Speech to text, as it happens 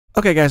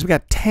Okay, guys, we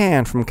got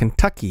Tan from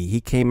Kentucky. He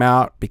came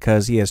out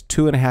because he has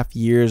 2.5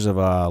 years of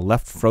a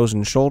left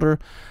frozen shoulder.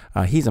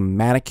 He's a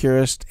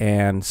manicurist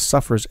and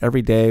suffers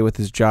every day with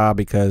his job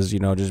because, you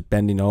know, just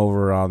bending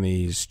over on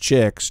these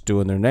chicks,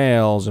 doing their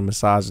nails and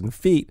massaging the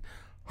feet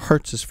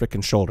hurts his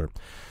freaking shoulder.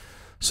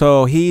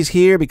 So he's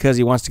here because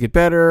he wants to get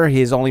better.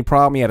 His only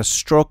problem, he had a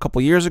stroke a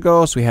couple years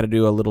ago, so we had to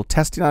do a little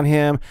testing on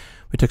him.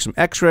 We took some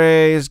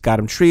x-rays, got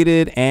him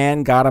treated,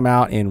 and got him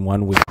out in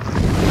 1 week.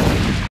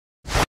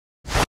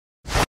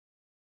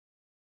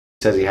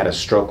 Says he had a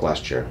stroke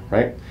last year,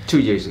 right? 2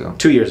 years ago.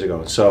 2 years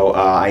ago. So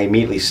I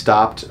immediately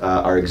stopped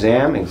our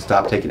exam and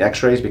stopped taking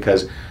x-rays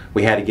because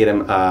we had to get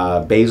him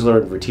basilar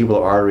and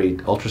vertebral artery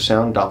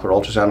ultrasound, Doppler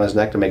ultrasound on his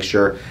neck to make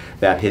sure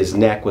that his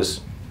neck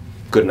was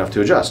good enough to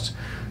adjust.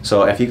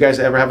 So if you guys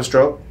ever have a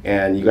stroke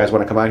and you guys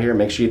want to come out here,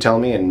 make sure you tell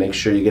me and make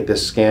sure you get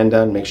this scan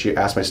done. Make sure you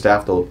ask my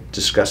staff. They'll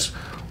discuss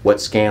what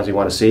scans we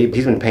want to see.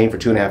 He's been in pain for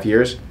 2.5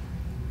 years.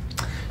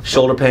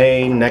 Shoulder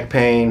pain, neck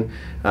pain,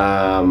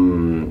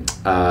 and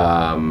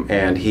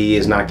he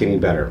is not getting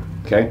better.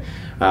 Okay,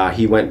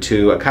 he went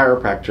to a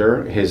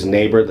chiropractor, his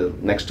neighbor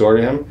next door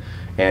to him,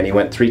 and he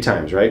went 3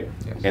 times, right?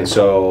 Yes. And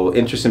so,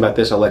 interesting about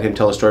this, I'll let him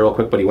tell the story real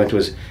quick, but he went to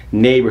his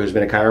neighbor who's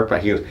been a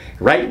chiropractor. He was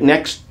right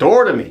next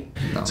door to me.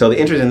 No. So the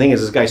interesting thing is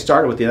this guy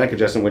started with the neck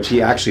adjustment, which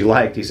he actually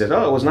liked. He said,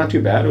 oh, it was not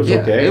too bad, it was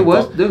okay. It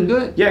was doing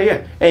good.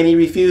 Yeah. And he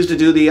refused to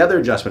do the other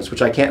adjustments,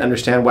 which I can't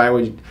understand why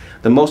would.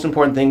 The most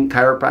important thing,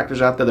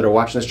 chiropractors out there that are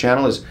watching this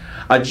channel, is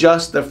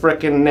adjust the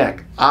frickin'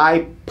 neck.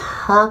 I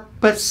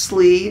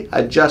purposely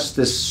adjust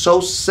this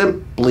so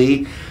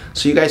simply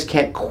so you guys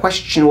can't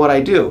question what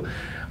I do.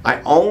 I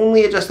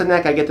only adjust the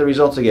neck, I get the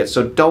results I get.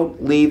 So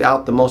don't leave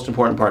out the most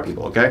important part,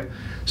 people, okay?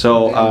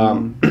 So,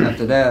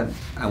 after that,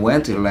 I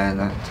went to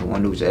Atlanta to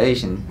one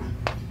negotiation,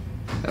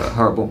 a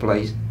horrible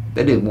place.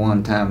 They did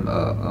one time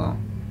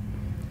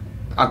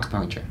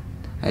acupuncture.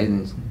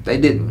 They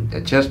did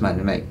adjustment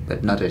to make,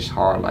 but not as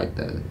hard like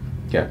the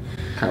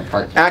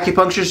chiropractic.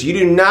 Acupuncturists, you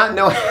do not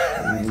know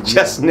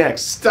just neck.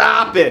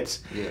 Stop it.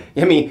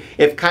 Yeah. I mean,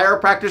 if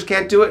chiropractors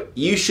can't do it,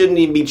 you shouldn't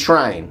even be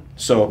trying.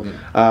 So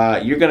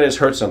you're going to just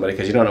hurt somebody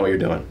because you don't know what you're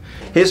doing.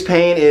 His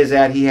pain is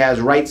that he has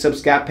right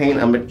subscap pain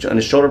on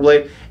his shoulder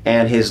blade,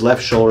 and his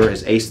left shoulder,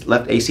 his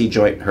left AC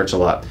joint hurts a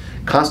lot.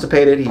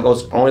 Constipated, he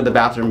goes only to the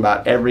bathroom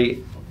about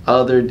every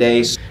other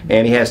day,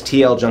 and he has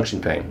TL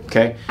junction pain.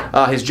 Okay,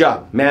 his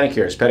job,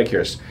 manicurist,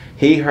 pedicurist.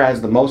 He has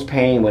the most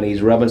pain when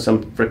he's rubbing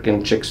some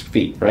freaking chick's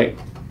feet, right?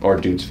 Or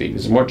dude's feet.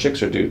 Is it more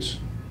chicks or dudes?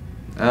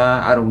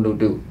 I don't know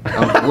dude.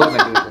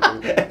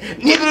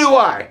 Neither do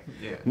I.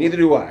 Yeah. Neither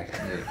do I.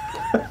 Yeah.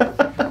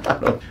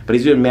 But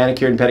he's doing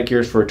manicure and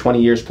pedicures for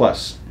 20 years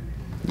plus.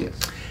 Yes.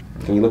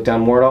 Can you look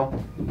down more at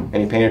all?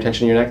 Any pain or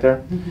tension in your neck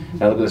there?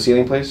 Now look at the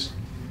ceiling, please.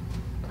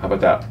 How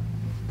about that?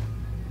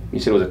 You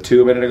said it was a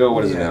 2 a minute ago.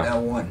 What is it now? Now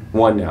 1.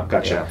 1 now.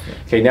 Gotcha. Yeah.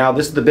 Okay, now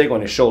this is the big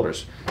one, his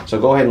shoulders.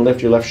 So go ahead and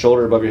lift your left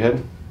shoulder above your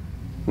head.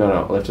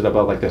 No, lift it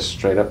above like this,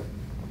 straight up.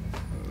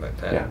 Like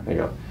that. Yeah, there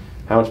you go.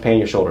 How much pain in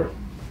your shoulder?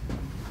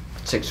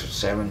 6 or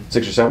 7.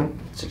 6 or 7?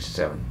 6 or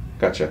 7.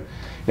 Gotcha.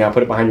 Now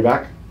put it behind your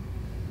back.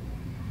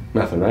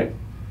 Nothing, right?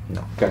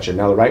 No. Gotcha.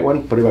 Now the right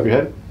one, put it above your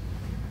head.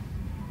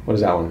 What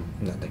is that one?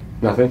 Nothing.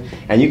 Nothing?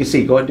 And you can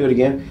see, go ahead and do it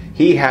again.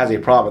 He has a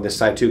problem with this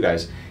side too,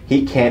 guys.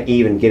 He can't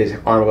even get his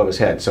arm above his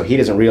head, so he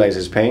doesn't realize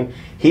his pain.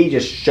 He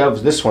just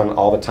shoves this one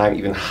all the time,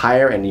 even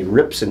higher, and he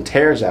rips and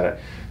tears at it.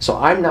 So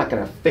I'm not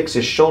going to fix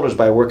his shoulders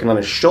by working on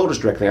his shoulders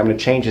directly. I'm going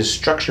to change his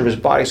structure of his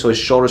body so his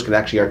shoulders can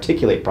actually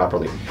articulate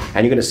properly.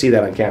 And you're going to see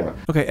that on camera.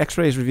 Okay,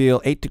 x-rays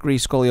reveal 8-degree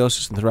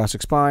scoliosis in the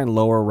thoracic spine,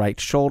 lower right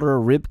shoulder,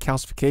 rib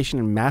calcification,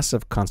 and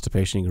massive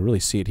constipation. You can really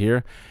see it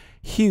here.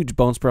 Huge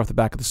bone spur off the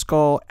back of the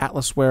skull,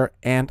 atlas wear,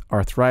 and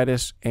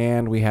arthritis.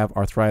 And we have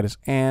arthritis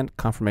and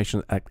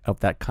confirmation of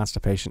that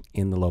constipation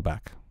in the low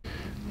back.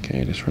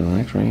 Okay, just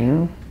relax right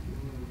here.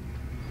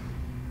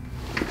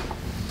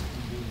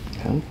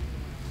 Okay.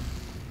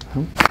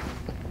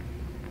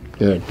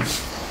 Good.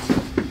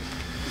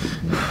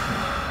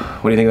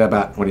 What do you think about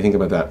that? What do you think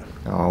about that?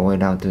 All the way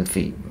down to the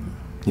feet.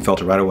 You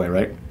felt it right away,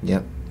 right?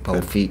 Yep.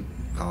 Both feet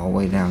all the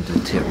way down to the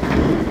tip.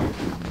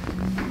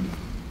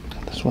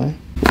 This way.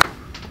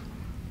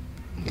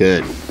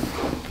 Good.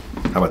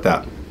 How about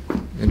that?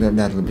 That's a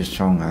little bit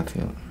stronger, I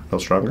feel. A little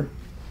stronger?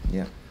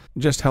 Yeah.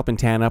 Just helping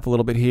Tan up a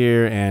little bit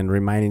here and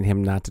reminding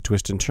him not to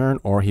twist and turn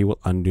or he will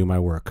undo my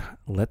work.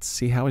 Let's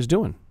see how he's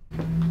doing.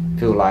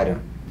 Feel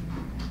lighter.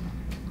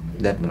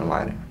 Definitely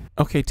lighter.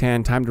 Okay,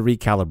 Tan, time to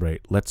recalibrate.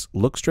 Let's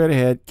look straight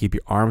ahead. Keep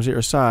your arms at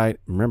your side.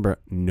 Remember,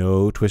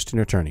 no twisting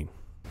or turning.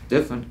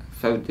 Different.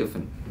 Felt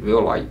different.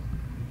 Real light.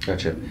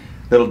 Gotcha. A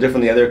little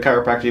different than the other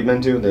chiropractor you've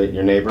been to?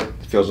 Your neighbor?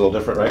 It feels a little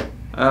different, right?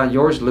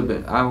 Yours a little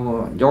bit.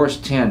 Yours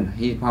 10.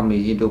 He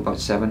do about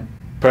 7.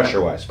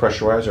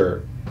 Pressure-wise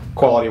or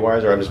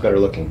quality-wise, or I'm just better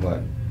looking?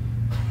 What?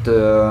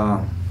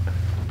 The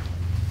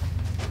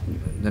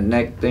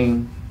neck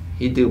thing.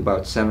 He do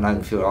about 7. I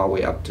can feel all the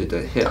way up to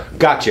the hip.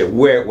 Gotcha.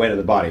 Where it went in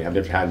the body. I've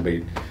never had to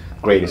be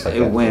greatest like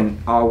that. It went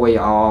all the way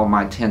all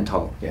my 10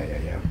 toe.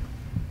 Yeah.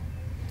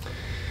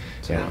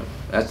 So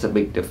that's a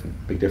big difference.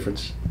 Big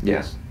difference?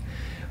 Yes.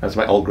 That's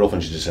my old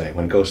girlfriend used to say.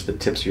 When it goes to the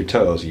tips of your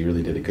toes, you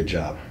really did a good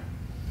job.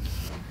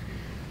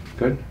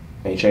 Good.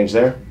 Any change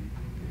there?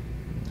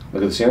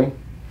 Look at the ceiling.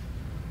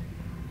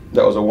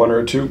 That was a 1 or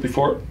a 2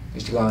 before.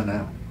 It's gone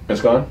now. It's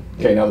gone?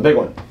 Okay, now the big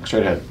one.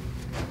 Straight ahead.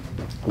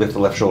 Lift the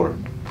left shoulder.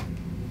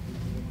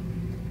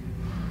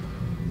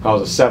 That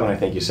was a 7, I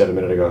think you said a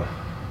minute ago.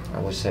 I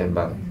would say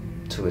about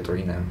 2 or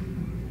 3 now.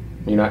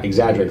 You're not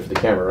exaggerating for the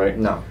camera, right?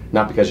 No.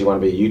 Not because you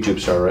want to be a YouTube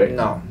star, right?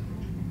 No.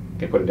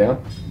 Okay, put it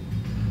down.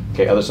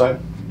 Okay, other side.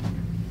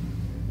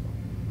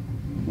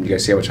 You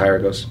guys see how much higher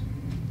it goes?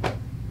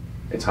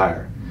 It's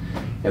higher.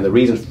 And the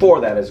reason for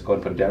that is, go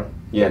ahead and put it down.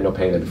 You had no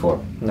pain there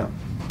before. No.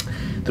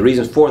 The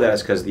reason for that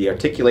is because the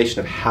articulation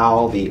of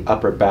how the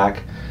upper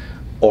back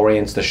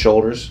orients the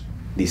shoulders,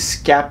 the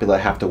scapula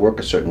have to work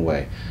a certain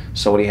way.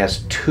 So when he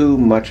has too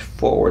much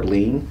forward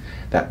lean,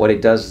 that what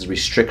it does is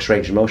restricts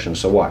range of motion.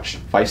 So watch.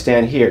 If I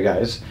stand here,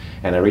 guys,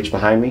 and I reach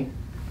behind me,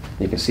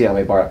 you can see how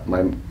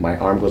my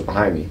arm goes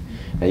behind me.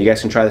 Now you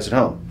guys can try this at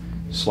home.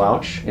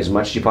 Slouch as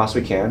much as you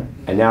possibly can,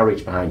 and now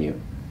reach behind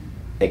you.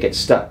 It gets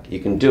stuck. You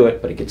can do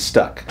it, but it gets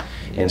stuck.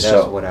 And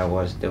that's what I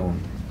was doing.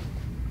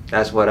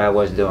 That's what I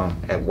was doing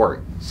at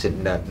work,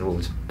 sitting there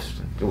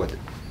with it.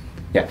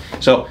 Yeah.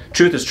 So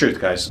truth is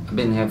truth, guys. I've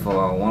been here for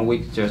a 1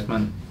 week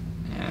adjustment,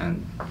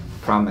 and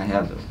problem I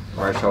have the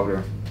right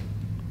shoulder,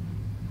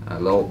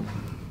 low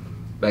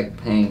back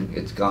pain.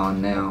 It's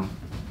gone now.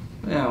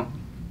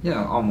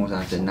 Almost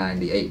after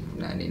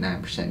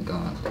 99%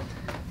 gone.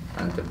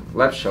 And the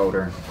left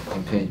shoulder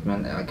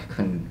impingement, I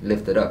couldn't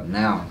lift it up.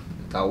 Now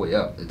it's all the way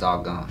up. It's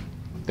all gone.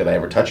 Did I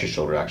ever touch your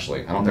shoulder,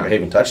 actually? I don't think I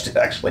even touched it,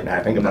 actually, now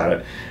I think about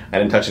it. I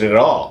didn't touch it at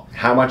all.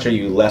 How much are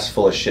you less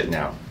full of shit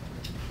now?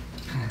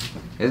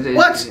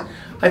 What?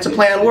 It's a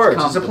play on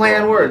words. It's a play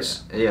on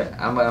words. Yeah,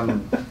 I'm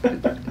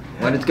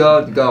when it's go,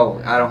 it's go.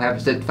 I don't have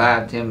to sit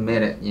 5-10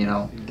 minutes, you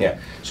know. Yeah.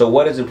 So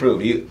what has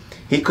improved?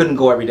 He couldn't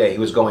go every day. He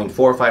was going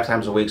 4 or 5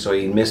 times a week, so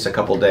he missed a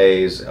couple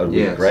days a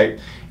week, right?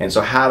 And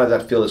so how does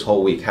that feel this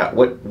whole week?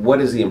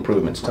 What is the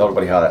improvements? Tell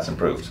everybody how that's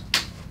improved.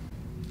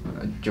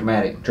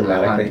 Dramatically.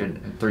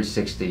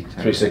 360.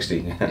 360.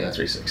 Yeah.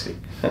 360.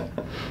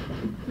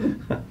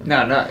 No.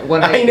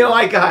 I know.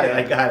 I got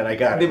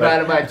it.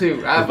 Divided by 2.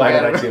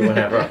 Divided by 2.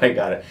 Whatever. I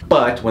got it.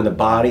 But when the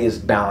body is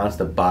balanced,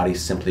 the body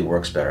simply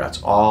works better.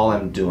 That's all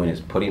I'm doing is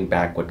putting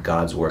back what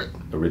God's work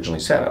originally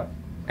set up.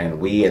 And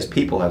we as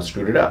people have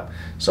screwed it up.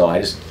 So I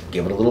just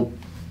give it a little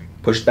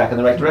push back in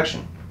the right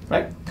direction.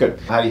 Right? Good.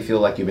 How do you feel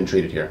like you've been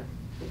treated here?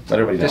 Let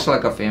everybody know. Just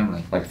like a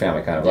family. Like a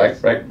family, kind of,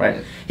 yes. Right?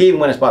 Yes. He even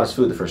went and bought us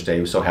food the first day. He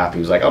was so happy. He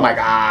was like, oh my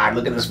God,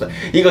 look at this.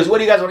 He goes, what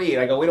do you guys want to eat?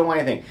 I go, we don't want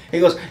anything. He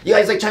goes, you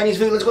guys like Chinese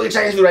food? Let's go get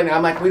Chinese food right now.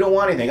 I'm like, we don't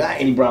want anything.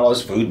 And he brought all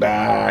his food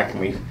back,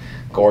 and we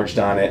gorged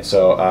on it.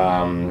 So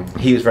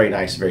he was very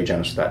nice, very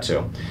generous with that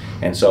too.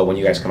 And so when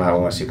you guys come out, we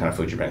want to see what kind of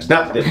food you bring us.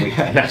 Not this week.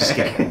 No, just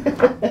kidding.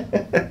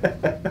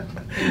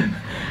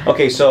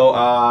 Okay,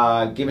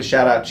 so give a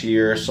shout out to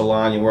your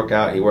salon you work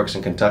out. He works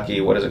in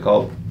Kentucky. What is it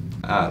called?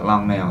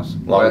 Long Nails.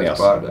 Long Nails.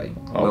 Broadway.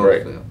 Oh,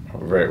 great.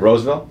 Right.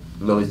 Roseville?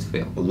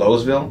 Louisville.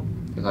 Louisville?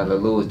 You got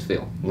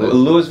Louisville.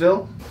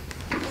 Louisville?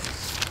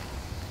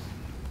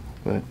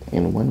 But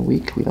in 1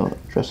 week, we don't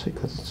dress it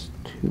because it's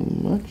too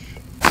much.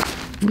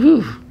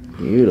 Woo.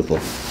 Beautiful.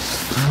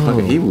 Oh.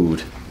 Look at he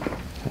wooed.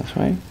 That's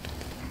right.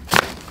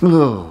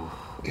 Oh.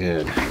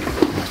 Good.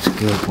 That's a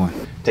good one.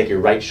 Take your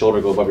right shoulder,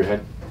 go above your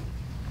head.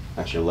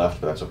 That's your left,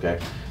 but that's okay.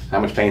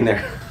 How much pain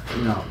there?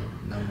 No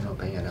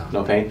pain at all.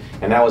 No pain?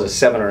 And that was a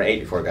 7 or an 8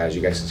 before, guys.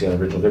 You guys can see on the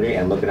original video,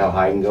 and look at how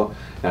high you can go.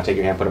 Now take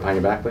your hand, put it behind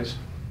your back, please.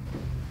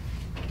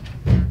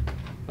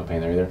 No pain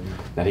there either.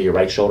 Now take your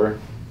right shoulder,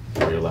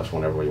 or your left,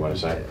 whatever you want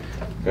to say.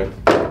 Good.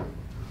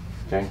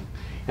 Okay.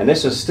 And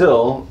this is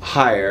still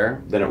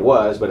higher than it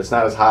was, but it's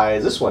not as high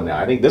as this one now.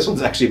 I think this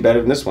one's actually better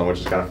than this one, which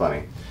is kind of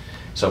funny.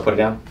 So put it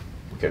down.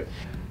 Good.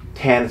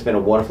 Tan, it's been a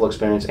wonderful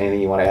experience.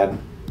 Anything you want to add?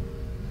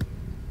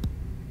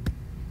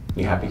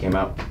 You happy he came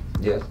out?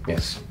 Yes.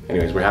 Yes.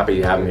 Anyways, we're happy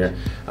to have him here.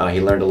 He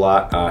learned a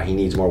lot. He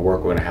needs more work.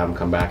 We're going to have him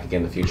come back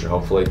again in the future,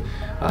 hopefully.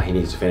 He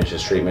needs to finish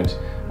his treatment.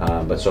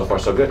 But so far,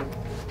 so good.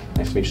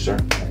 Nice to meet you, sir.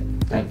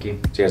 Thank you.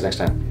 See you guys next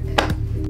time.